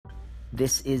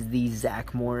This is the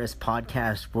Zach Morris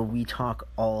podcast where we talk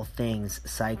all things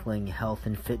cycling, health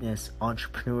and fitness,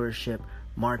 entrepreneurship,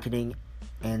 marketing,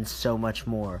 and so much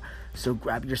more. So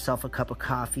grab yourself a cup of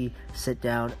coffee, sit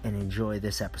down, and enjoy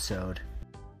this episode.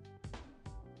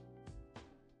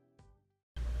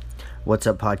 What's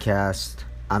up, podcast?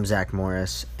 I'm Zach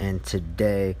Morris, and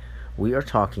today we are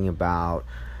talking about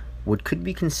what could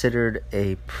be considered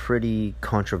a pretty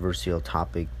controversial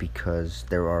topic because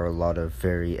there are a lot of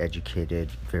very educated,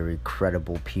 very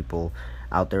credible people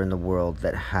out there in the world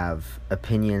that have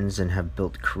opinions and have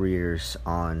built careers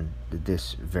on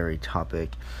this very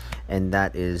topic, and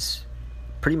that is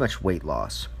pretty much weight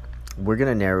loss. We're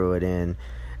going to narrow it in,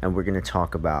 and we're going to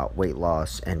talk about weight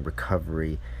loss and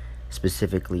recovery,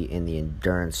 specifically in the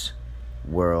endurance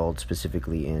world,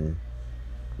 specifically in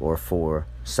or for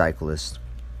cyclists.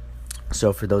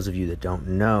 So for those of you that don't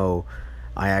know,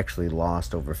 I actually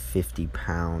lost over 50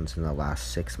 pounds in the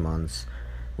last 6 months.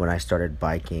 When I started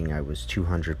biking, I was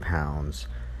 200 pounds.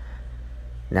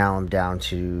 Now I'm down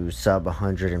to sub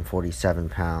 147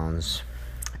 pounds.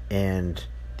 And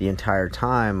the entire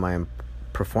time, my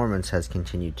performance has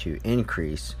continued to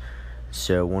increase.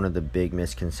 So one of the big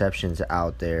misconceptions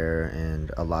out there,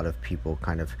 and a lot of people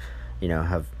kind of,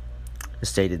 have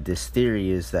stated this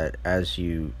theory, is that as if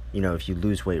you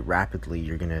lose weight rapidly,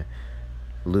 you're going to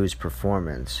lose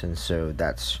performance. And so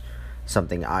that's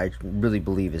something I really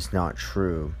believe is not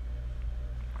true.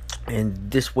 And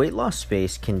this weight loss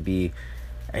space can be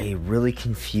a really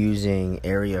confusing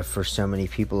area for so many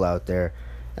people out there.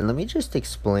 And let me just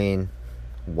explain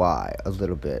why a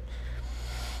little bit.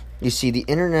 You see, the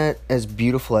internet, as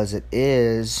beautiful as it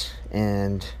is,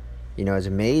 and as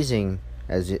amazing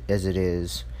as it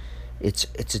is,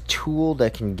 it's a tool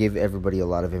that can give everybody a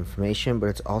lot of information, but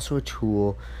it's also a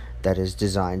tool that is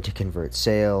designed to convert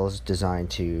sales, designed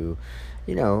to,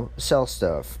 sell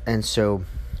stuff. And so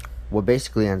what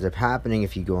basically ends up happening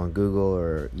if you go on Google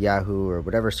or Yahoo or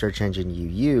whatever search engine you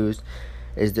use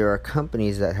is there are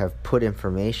companies that have put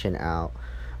information out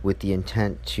with the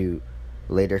intent to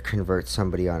later convert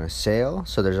somebody on a sale.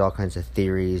 So there's all kinds of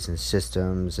theories and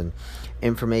systems and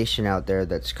information out there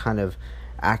that's kind of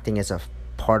acting as a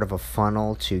part of a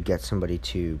funnel to get somebody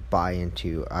to buy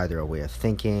into either a way of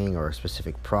thinking or a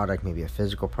specific product, maybe a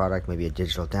physical product, maybe a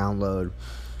digital download.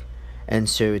 And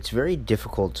so it's very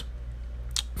difficult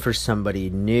for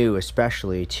somebody new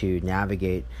especially to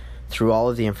navigate through all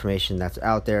of the information that's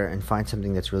out there and find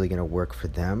something that's really going to work for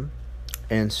them.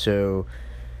 And so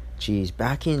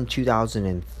back in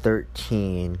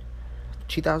 2013,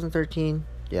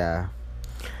 yeah,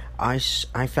 I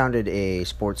founded a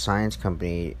sports science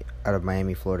company out of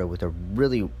Miami, Florida, with a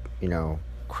really,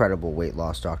 credible weight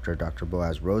loss doctor, Dr.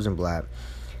 Boaz Rosenblatt.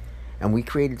 And we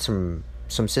created some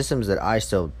systems that I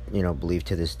still, believe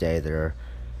to this day that are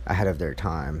ahead of their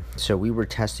time. So we were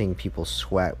testing people's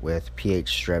sweat with pH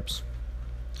strips,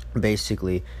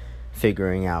 basically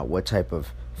figuring out what type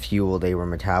of fuel they were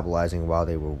metabolizing while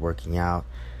they were working out,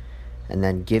 and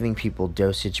then giving people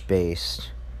dosage-based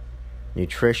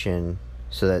nutrition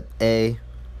so that A,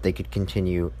 they could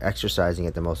continue exercising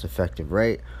at the most effective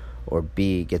rate, or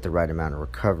B, get the right amount of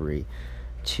recovery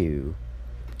to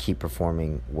keep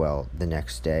performing well the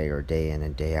next day or day in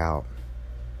and day out.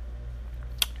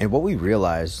 And what we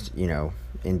realized,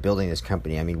 in building this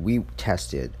company, we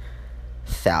tested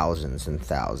thousands and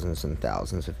thousands and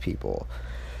thousands of people.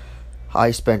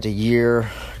 I spent a year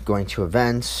going to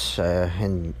events,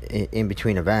 and in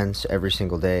between events, every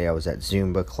single day I was at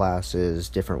Zumba classes,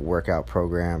 different workout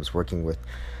programs, working with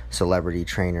celebrity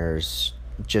trainers,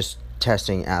 just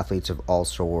testing athletes of all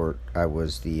sort. I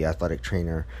was the athletic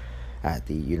trainer at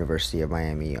the University of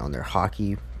Miami on their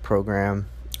hockey program.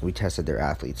 We tested their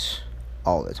athletes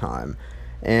all the time.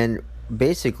 And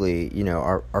basically,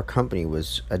 our company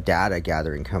was a data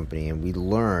gathering company, and we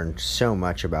learned so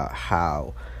much about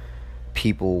how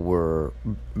people were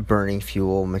burning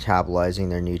fuel, metabolizing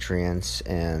their nutrients,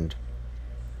 and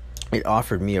it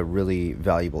offered me a really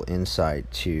valuable insight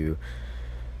to,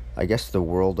 I guess, the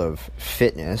world of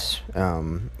fitness.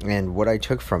 And what I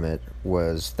took from it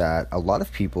was that a lot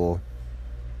of people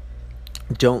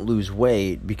don't lose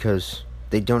weight because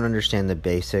they don't understand the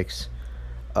basics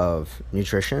of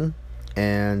nutrition.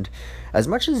 And as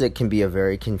much as it can be a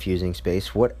very confusing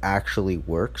space, what actually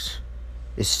works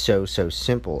is so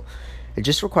simple. It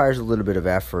just requires a little bit of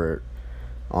effort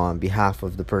on behalf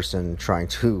of the person trying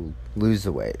to lose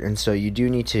the weight. And so you do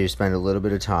need to spend a little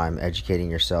bit of time educating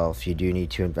yourself. You do need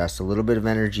to invest a little bit of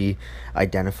energy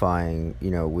identifying,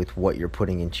 with what you're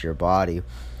putting into your body.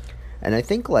 And I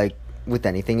think, like with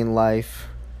anything in life,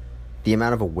 the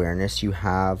amount of awareness you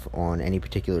have on any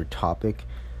particular topic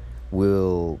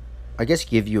will, I guess,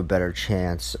 give you a better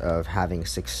chance of having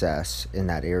success in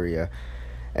that area.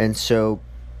 And so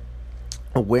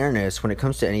awareness, when it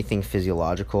comes to anything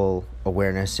physiological,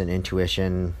 awareness and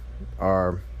intuition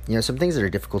are, some things that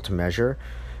are difficult to measure,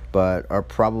 but are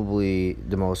probably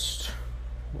the most,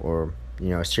 or,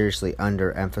 seriously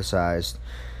underemphasized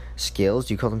skills.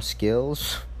 Do you call them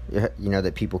skills?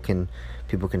 That people can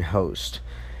host.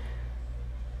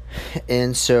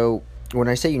 And so when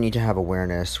I say you need to have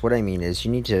awareness, what I mean is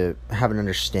you need to have an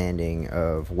understanding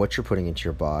of what you're putting into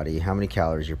your body, how many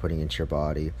calories you're putting into your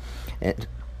body,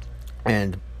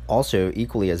 and also,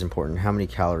 equally as important, how many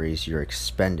calories you're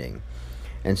expending.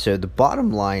 And so the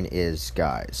bottom line is,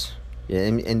 guys,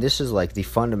 and this is like the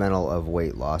fundamental of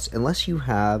weight loss, unless you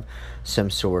have some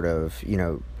sort of,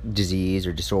 disease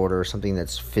or disorder or something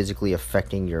that's physically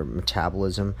affecting your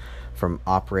metabolism from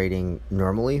operating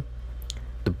normally,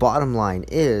 the bottom line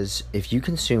is, if you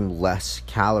consume less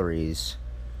calories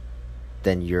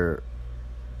than your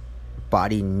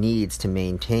body needs to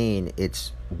maintain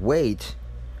its weight,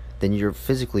 then you're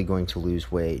physically going to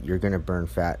lose weight. You're going to burn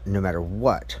fat no matter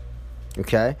what.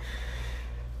 Okay?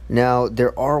 Now,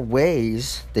 there are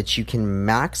ways that you can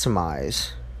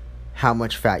maximize how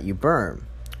much fat you burn.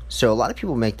 So a lot of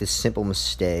people make this simple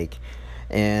mistake.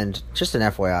 And just an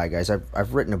FYI, guys,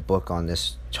 I've written a book on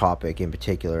this topic in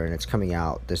particular, and it's coming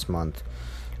out this month.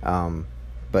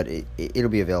 But it'll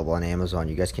be available on Amazon.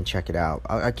 You guys can check it out.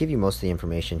 I'll give you most of the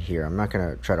information here. I'm not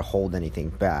going to try to hold anything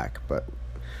back, but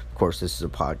of course, this is a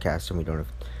podcast, and we don't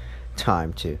have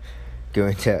time to go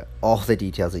into all the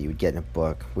details that you would get in a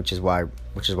book, which is why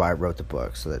I wrote the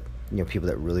book, so that people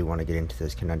that really want to get into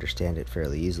this can understand it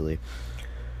fairly easily.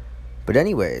 But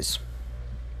anyways,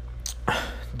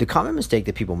 the common mistake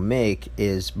that people make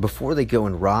is before they go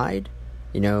and ride,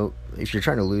 if you're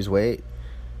trying to lose weight,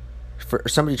 for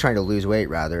somebody trying to lose weight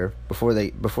rather, before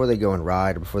they go and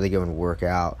ride or before they go and work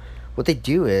out, what they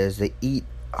do is they eat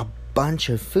a bunch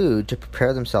of food to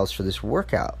prepare themselves for this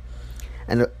workout.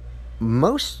 And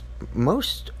most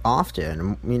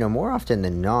often, more often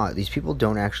than not, these people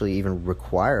don't actually even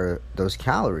require those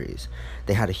calories.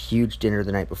 They had a huge dinner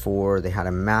the night before, they had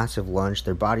a massive lunch,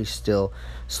 their body's still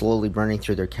slowly burning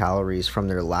through their calories from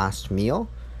their last meal,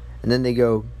 and then they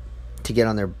go to get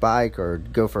on their bike or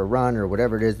go for a run or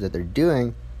whatever it is that they're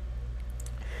doing,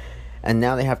 and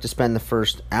now they have to spend the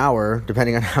first hour,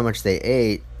 depending on how much they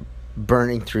ate,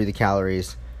 burning through the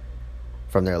calories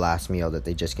from their last meal that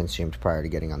they just consumed prior to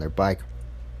getting on their bike.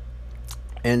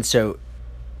 And so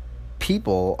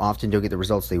people often don't get the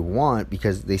results they want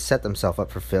because they set themselves up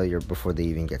for failure before they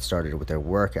even get started with their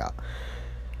workout.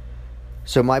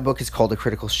 So my book is called The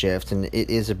Critical Shift, and it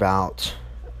is about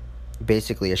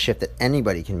basically a shift that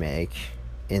anybody can make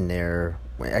in their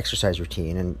exercise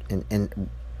routine. And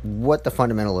what the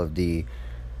fundamental of the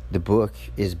book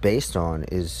is based on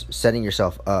is setting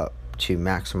yourself up to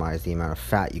maximize the amount of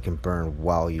fat you can burn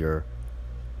while you're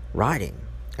riding.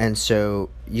 And so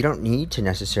you don't need to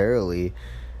necessarily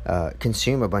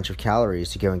consume a bunch of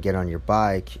calories to go and get on your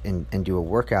bike and do a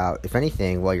workout. If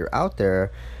anything, while you're out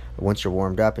there, once you're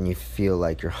warmed up and you feel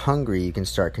like you're hungry, you can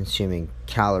start consuming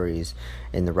calories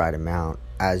in the right amount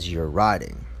as you're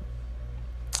riding.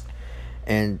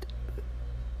 And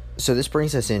so this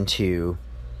brings us into,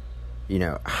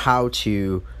 how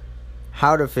to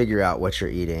figure out what you're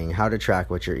eating, how to track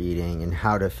what you're eating, and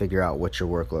how to figure out what your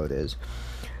workload is.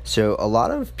 So a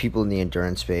lot of people in the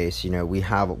endurance space, we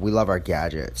love our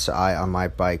gadgets. On my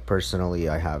bike personally,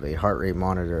 I have a heart rate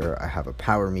monitor, I have a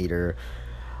power meter.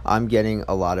 I'm getting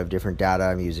a lot of different data.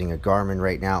 I'm using a Garmin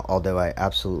right now, although I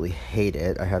absolutely hate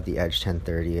it. I have the Edge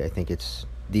 1030. I think it's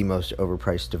the most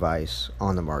overpriced device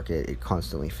on the market. It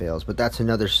constantly fails, but that's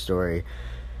another story.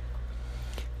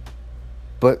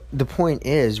 But the point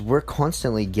is, we're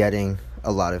constantly getting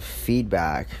a lot of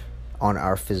feedback on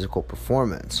our physical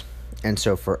performance. And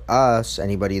so for us,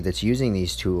 anybody that's using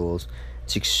these tools,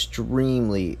 it's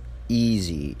extremely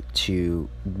easy to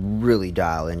really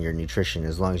dial in your nutrition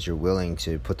as long as you're willing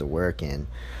to put the work in.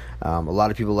 A lot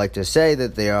of people like to say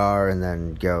that they are and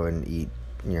then go and eat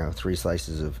 3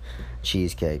 slices of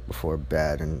cheesecake before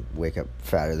bed and wake up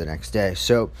fatter the next day.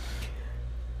 So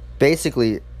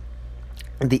basically,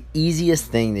 the easiest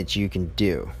thing that you can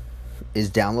do is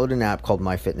download an app called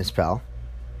MyFitnessPal.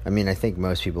 I think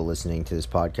most people listening to this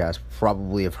podcast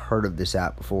probably have heard of this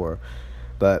app before,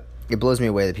 but it blows me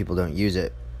away that people don't use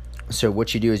it. So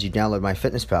what you do is you download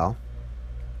MyFitnessPal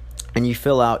and you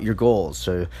fill out your goals.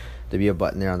 So there'll be a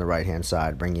button there on the right-hand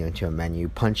side, bring you into a menu,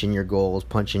 punch in your goals,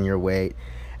 punch in your weight.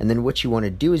 And then what you want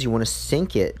to do is you want to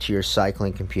sync it to your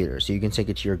cycling computer. So you can sync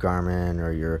it to your Garmin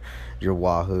or your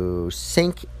Wahoo.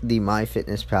 Sync the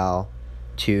MyFitnessPal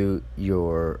to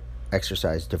your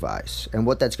exercise device. And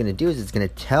what that's going to do is it's going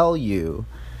to tell you,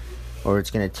 or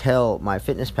it's going to tell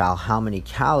MyFitnessPal how many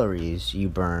calories you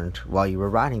burned while you were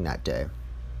riding that day.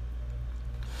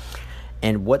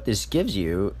 And what this gives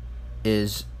you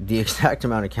is the exact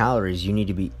amount of calories you need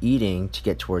to be eating to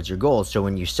get towards your goals. So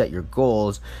when you set your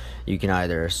goals, you can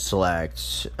either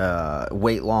select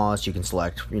weight loss, you can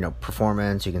select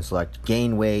performance, you can select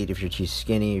gain weight if you're too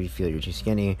skinny, if you feel you're too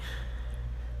skinny.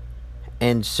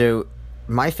 And so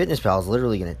MyFitnessPal is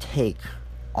literally going to take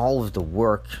all of the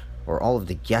work or all of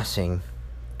the guessing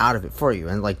out of it for you.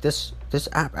 And like this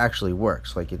app actually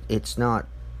works. Like it's not,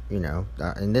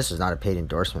 and this is not a paid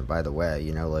endorsement, by the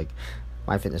way. Like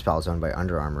MyFitnessPal is owned by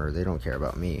Under Armour. They don't care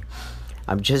about me.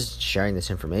 I'm just sharing this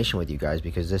information with you guys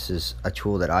because this is a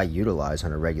tool that I utilize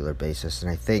on a regular basis,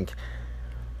 and I think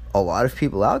a lot of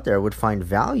people out there would find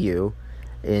value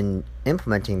in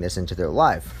implementing this into their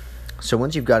life. So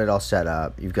once you've got it all set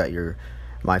up, you've got your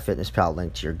MyFitnessPal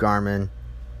linked to your Garmin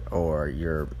or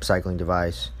your cycling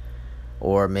device,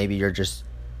 or maybe you're just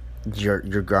your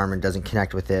Garmin doesn't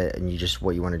connect with it, and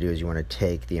what you want to do is you want to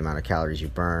take the amount of calories you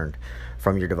burned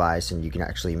from your device, and you can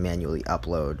actually manually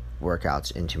upload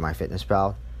workouts into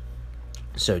MyFitnessPal.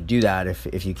 So do that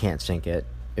if you can't sync it.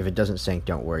 If it doesn't sync,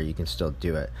 don't worry, you can still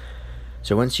do it.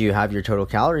 So once you have your total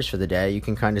calories for the day, you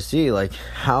can kind of see like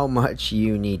how much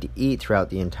you need to eat throughout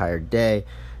the entire day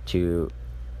to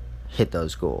hit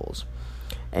those goals.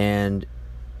 And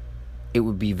it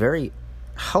would be very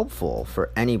helpful for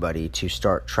anybody to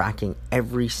start tracking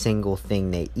every single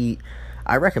thing they eat.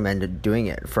 I recommend doing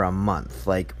it for a month.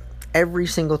 Like every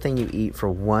single thing you eat for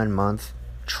 1 month,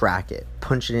 track it,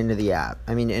 punch it into the app.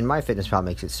 I mean, and MyFitnessPal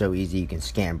makes it so easy. You can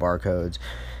scan barcodes.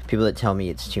 People that tell me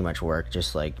it's too much work,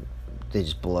 they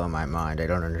just blow my mind. I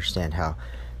don't understand how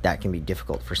that can be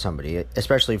difficult for somebody,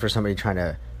 especially for somebody trying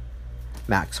to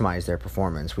maximize their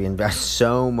performance. We invest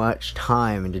so much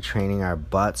time into training our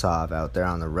butts off out there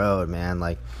on the road, man.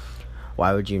 Like,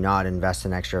 why would you not invest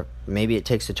an extra, maybe it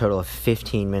takes a total of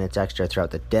 15 minutes extra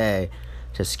throughout the day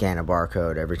to scan a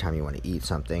barcode every time you want to eat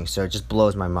something. So it just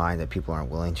blows my mind that people aren't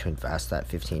willing to invest that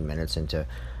 15 minutes into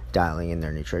dialing in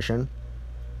their nutrition.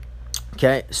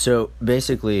 Okay, so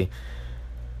basically,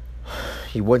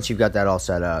 once you've got that all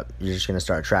set up, you're just going to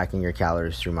start tracking your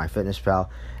calories through MyFitnessPal,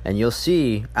 and you'll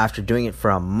see after doing it for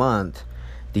a month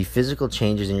the physical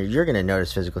changes, and you're going to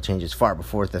notice physical changes far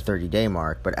before the 30-day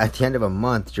mark. But at the end of a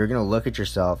month, you're going to look at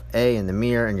yourself in the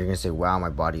mirror, and you're going to say, wow, my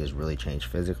body has really changed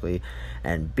physically,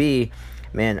 and B,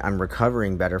 man, I'm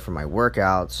recovering better from my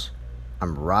workouts,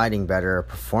 I'm riding better,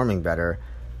 performing better.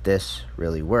 This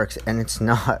really works, and it's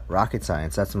not rocket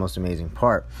science. That's the most amazing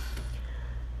part.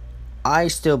 I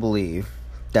still believe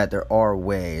that there are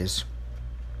ways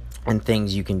and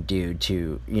things you can do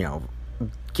to,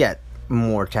 get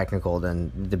more technical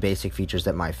than the basic features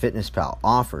that MyFitnessPal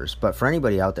offers. But for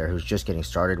anybody out there who's just getting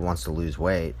started, wants to lose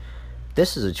weight,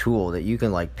 this is a tool that you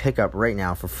can pick up right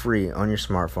now for free on your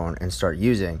smartphone and start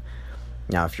using.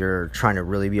 Now, if you're trying to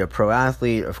really be a pro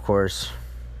athlete, of course,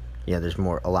 there's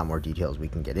a lot more details we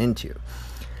can get into.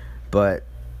 But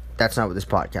that's not what this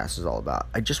podcast is all about.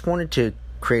 I just wanted to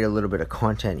create a little bit of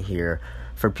content here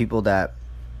for people that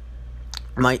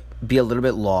might be a little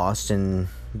bit lost in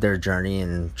their journey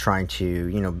and trying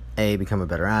to, A, become a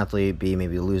better athlete, B,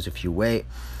 maybe lose a few weight.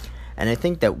 And I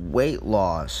think that weight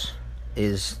loss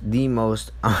is the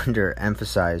most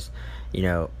underemphasized,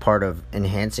 part of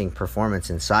enhancing performance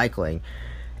in cycling.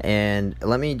 And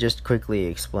let me just quickly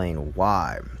explain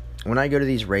why. When I go to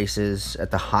these races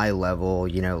at the high level,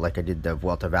 like I did the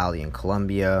Vuelta Valley in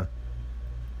Colombia,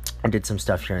 I did some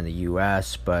stuff here in the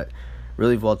U.S., but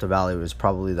really Vuelta Valley was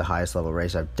probably the highest level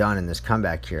race I've done in this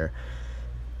comeback here.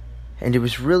 And it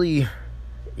was really,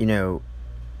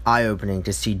 eye-opening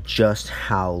to see just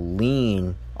how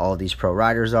lean all of these pro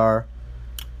riders are.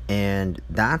 And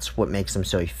that's what makes them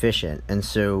so efficient. And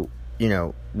so,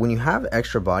 when you have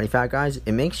extra body fat, guys,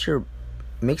 it makes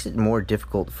it more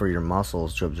difficult for your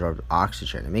muscles to absorb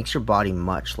oxygen. It makes your body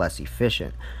much less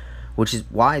efficient, which is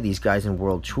why these guys in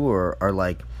World Tour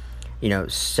are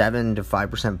 7 to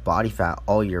 5% body fat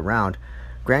all year round.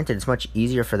 Granted, it's much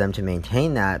easier for them to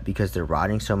maintain that because they're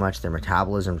riding so much, their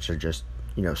metabolisms are just,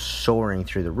 soaring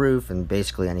through the roof, and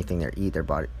basically anything they eat, their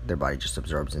body just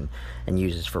absorbs and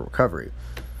uses for recovery.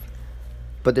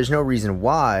 But there's no reason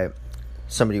why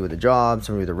somebody with a job,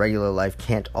 somebody with a regular life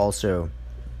can't also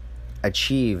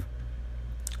achieve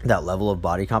that level of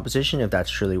body composition if that's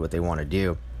truly what they want to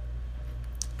do.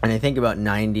 And I think about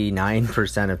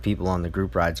 99% of people on the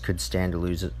group rides could stand to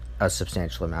lose a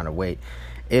substantial amount of weight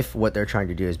if what they're trying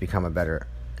to do is become a better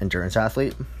endurance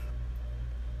athlete.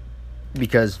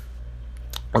 Because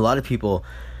a lot of people,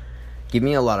 give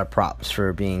me a lot of props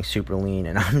for being super lean,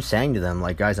 and I'm saying to them,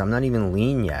 like, guys, I'm not even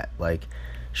lean yet. Like,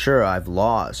 sure, I've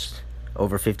lost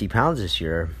over 50 pounds this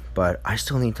year, but I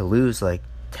still need to lose like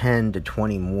 10 to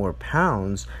 20 more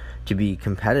pounds to be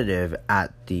competitive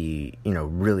at the,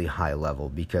 really high level,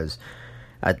 because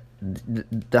at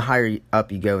the higher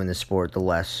up you go in the sport, the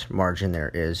less margin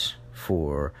there is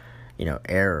for,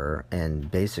 error, and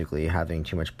basically having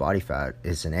too much body fat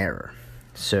is an error.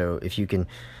 So if you can,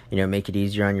 make it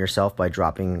easier on yourself by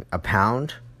dropping a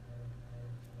pound,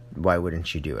 why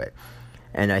wouldn't you do it?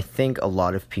 And I think a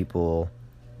lot of people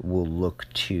will look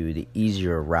to the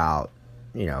easier route,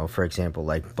 for example,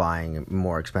 like buying a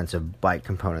more expensive bike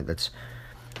component that's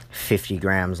 50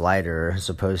 grams lighter as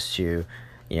opposed to,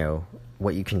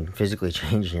 what you can physically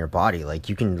change in your body. Like,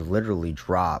 you can literally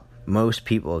most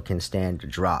people can stand to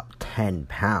drop 10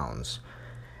 pounds.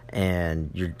 And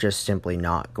you're just simply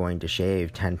not going to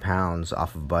shave 10 pounds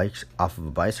off of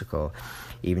a bicycle,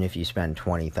 even if you spend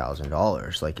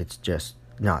 $20,000. Like, it's just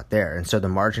not there. And so the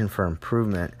margin for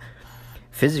improvement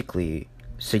physically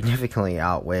significantly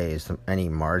outweighs any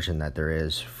margin that there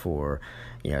is for,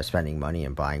 spending money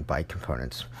and buying bike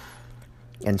components.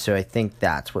 And so I think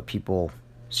that's what people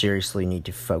seriously need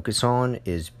to focus on,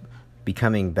 is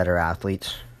becoming better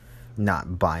athletes,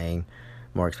 not buying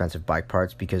more expensive bike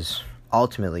parts, because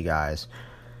ultimately, guys,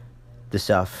 the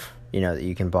stuff, that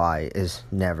you can buy is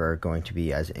never going to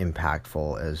be as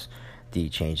impactful as the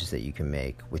changes that you can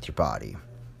make with your body.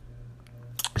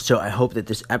 So I hope that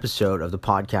this episode of the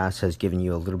podcast has given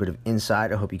you a little bit of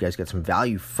insight. I hope you guys got some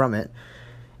value from it.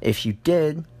 If you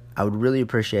did, I would really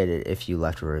appreciate it if you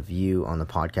left a review on the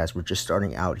podcast. We're just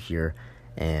starting out here,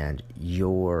 and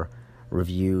your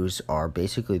reviews are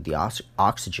basically the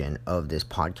oxygen of this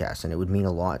podcast, and it would mean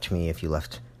a lot to me if you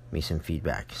left me some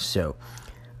feedback. So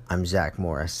I'm Zach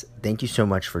Morris. Thank you so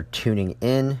much for tuning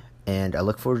in, and I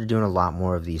look forward to doing a lot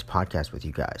more of these podcasts with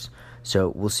you guys.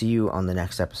 So we'll see you on the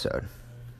next episode.